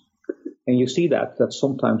actions. And you see that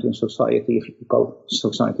sometimes in society, if you go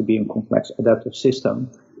society being a complex adaptive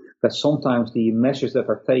system, that sometimes the measures that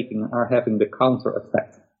are taken are having the counter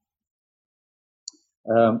effect.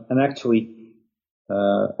 And actually,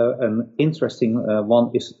 an interesting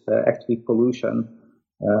one is actually pollution,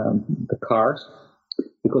 the cars,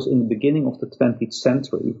 because in the beginning of the 20th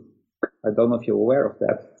century, I don't know if you're aware of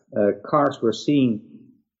that, cars were seen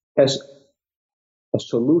as a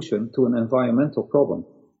solution to an environmental problem.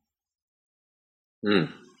 Mm.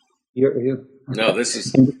 No, this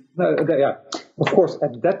is... yeah. Of course,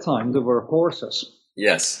 at that time, there were horses.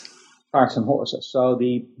 Yes. Cars and horses. So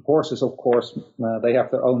the horses, of course, they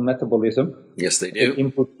have their own metabolism. Yes, they do.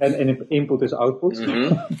 Input is output.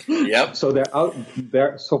 Mm-hmm. Yep. So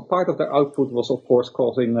so part of their output was, of course,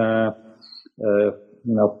 causing,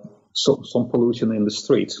 some pollution in the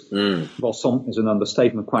streets. Mm. Well, some is an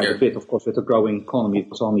understatement, quite a bit. Of course, with the growing economy, it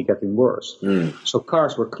was only getting worse. Mm. So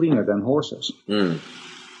cars were cleaner than horses. Mm.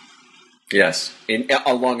 Yes,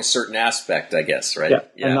 along a certain aspect, I guess, right?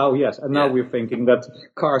 Yeah. And now, yes, and now we're thinking that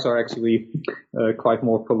cars are actually quite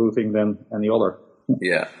more polluting than any other.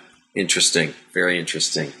 Yeah, interesting, very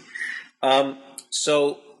interesting.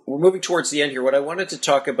 So we're moving towards the end here. What I wanted to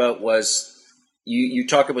talk about was you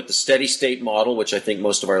talk about the steady state model, which I think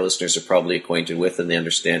most of our listeners are probably acquainted with and they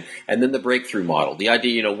understand, and then the breakthrough model. The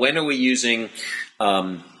idea, when are we using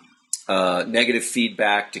negative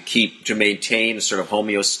feedback to maintain a sort of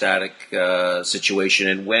homeostatic situation,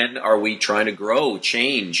 and when are we trying to grow,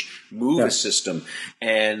 change, move a system,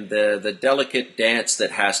 and the delicate dance that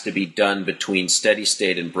has to be done between steady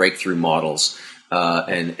state and breakthrough models.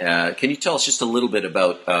 And can you tell us just a little bit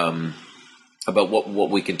about what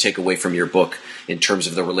we can take away from your book in terms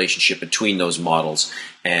of the relationship between those models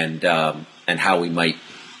and how we might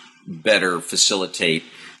better facilitate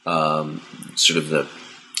sort of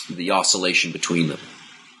the oscillation between them?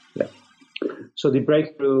 Yeah. So the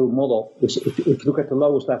breakthrough model is, if you look at the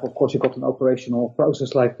lowest level, of course, you've got an operational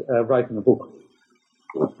process like writing a book.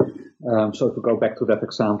 So to go back to that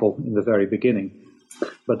example in the very beginning.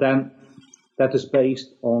 But then that is based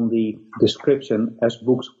on the description as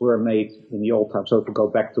books were made in the old time. So to go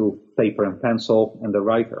back to paper and pencil and the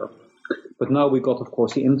writer. But now we got, of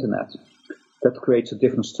course, the internet. That creates a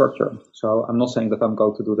different structure. So I'm not saying that I'm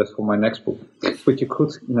going to do that for my next book. But you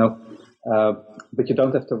could, but you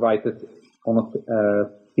don't have to write it on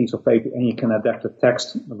a piece of paper, and you can adapt the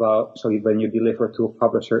text about, so when you deliver it to a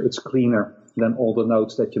publisher, it's cleaner than all the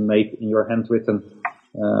notes that you make in your handwritten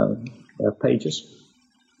pages.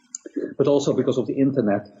 But also because of the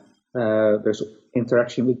internet, there's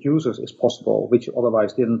interaction with users is possible, which you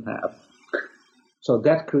otherwise didn't have. So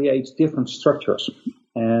that creates different structures,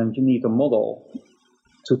 and you need a model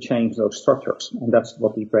to change those structures, and that's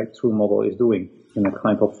what the breakthrough model is doing in a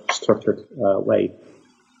kind of structured way.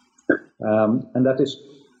 And that is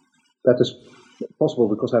possible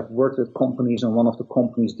because I've worked with companies, and one of the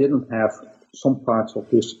companies didn't have some parts of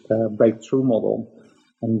this breakthrough model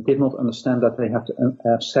and did not understand that they have to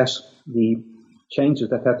assess the changes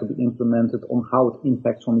that had to be implemented on how it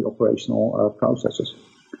impacts on the operational processes.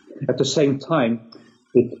 At the same time,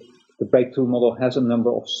 the breakthrough model has a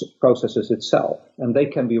number of processes itself, and they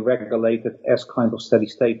can be regulated as kind of steady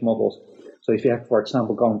state models. So if you have, for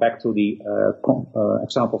example, going back to the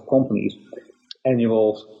example of companies,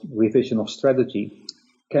 annual revision of strategy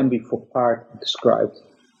can be for part described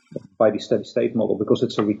by the steady state model because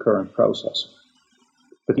it's a recurrent process.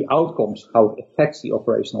 But the outcomes, how it affects the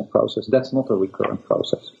operational process, that's not a recurrent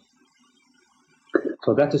process.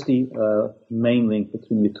 So that is the main link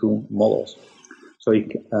between the two models. So you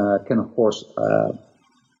can, of course,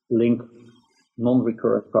 link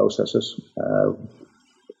non-recurrent processes.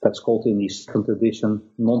 That's called in the second edition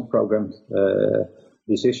non-programmed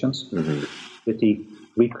decisions, with the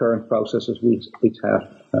recurrent processes which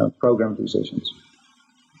have programmed decisions.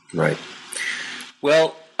 Right.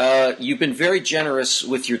 Well, you've been very generous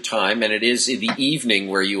with your time, and it is in the evening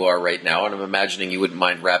where you are right now, and I'm imagining you wouldn't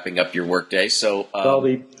mind wrapping up your workday. So, well,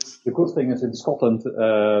 the good thing is in Scotland,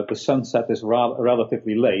 the sunset is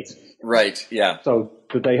relatively late. Right, yeah. So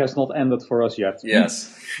the day has not ended for us yet.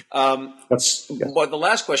 Yes. But the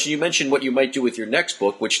last question, you mentioned what you might do with your next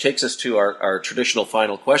book, which takes us to our traditional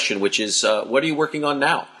final question, which is, what are you working on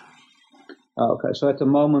now? Okay, so at the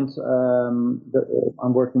moment,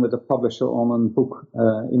 I'm working with a publisher on a book,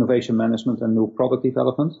 Innovation Management and New Product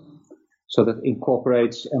Development. So that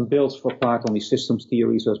incorporates and builds for part on the systems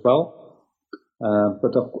theories as well.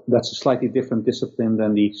 But that's a slightly different discipline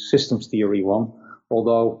than the systems theory one,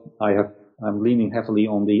 although I'm leaning heavily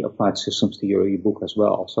on the applied systems theory book as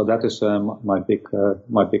well. So that is my big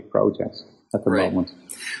project at the moment.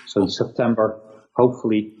 So in September,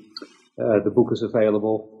 hopefully, the book is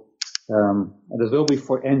available. And it will be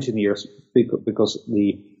for engineers because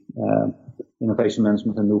the innovation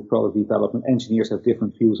management and new product development, engineers have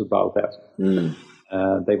different views about that.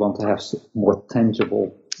 They want to have more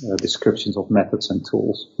tangible descriptions of methods and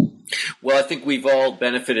tools. Well, I think we've all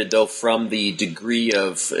benefited, though, from the degree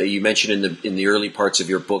of, you mentioned in the early parts of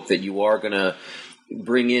your book that you are going to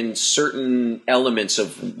bring in certain elements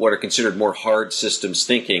of what are considered more hard systems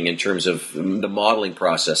thinking in terms of the modeling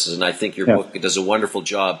processes. And I think your book does a wonderful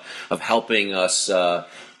job of helping us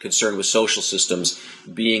concerned with social systems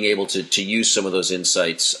being able to use some of those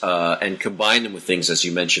insights and combine them with things, as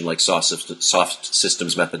you mentioned, like soft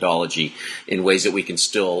systems methodology in ways that we can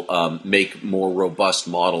still make more robust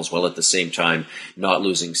models while at the same time not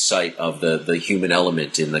losing sight of the human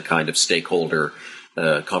element in the kind of stakeholder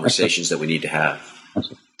conversations that we need to have.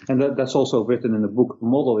 And that's also written in the book.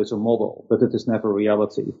 Model is a model, but it is never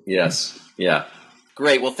reality. Yes, yeah.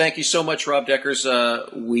 Great. Well, thank you so much, Rob Dekkers.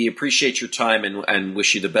 We appreciate your time and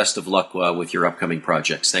wish you the best of luck with your upcoming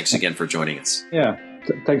projects. Thanks again for joining us. Yeah,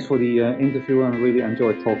 thanks for the interview, and really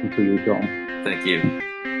enjoyed talking to you, John. Thank you.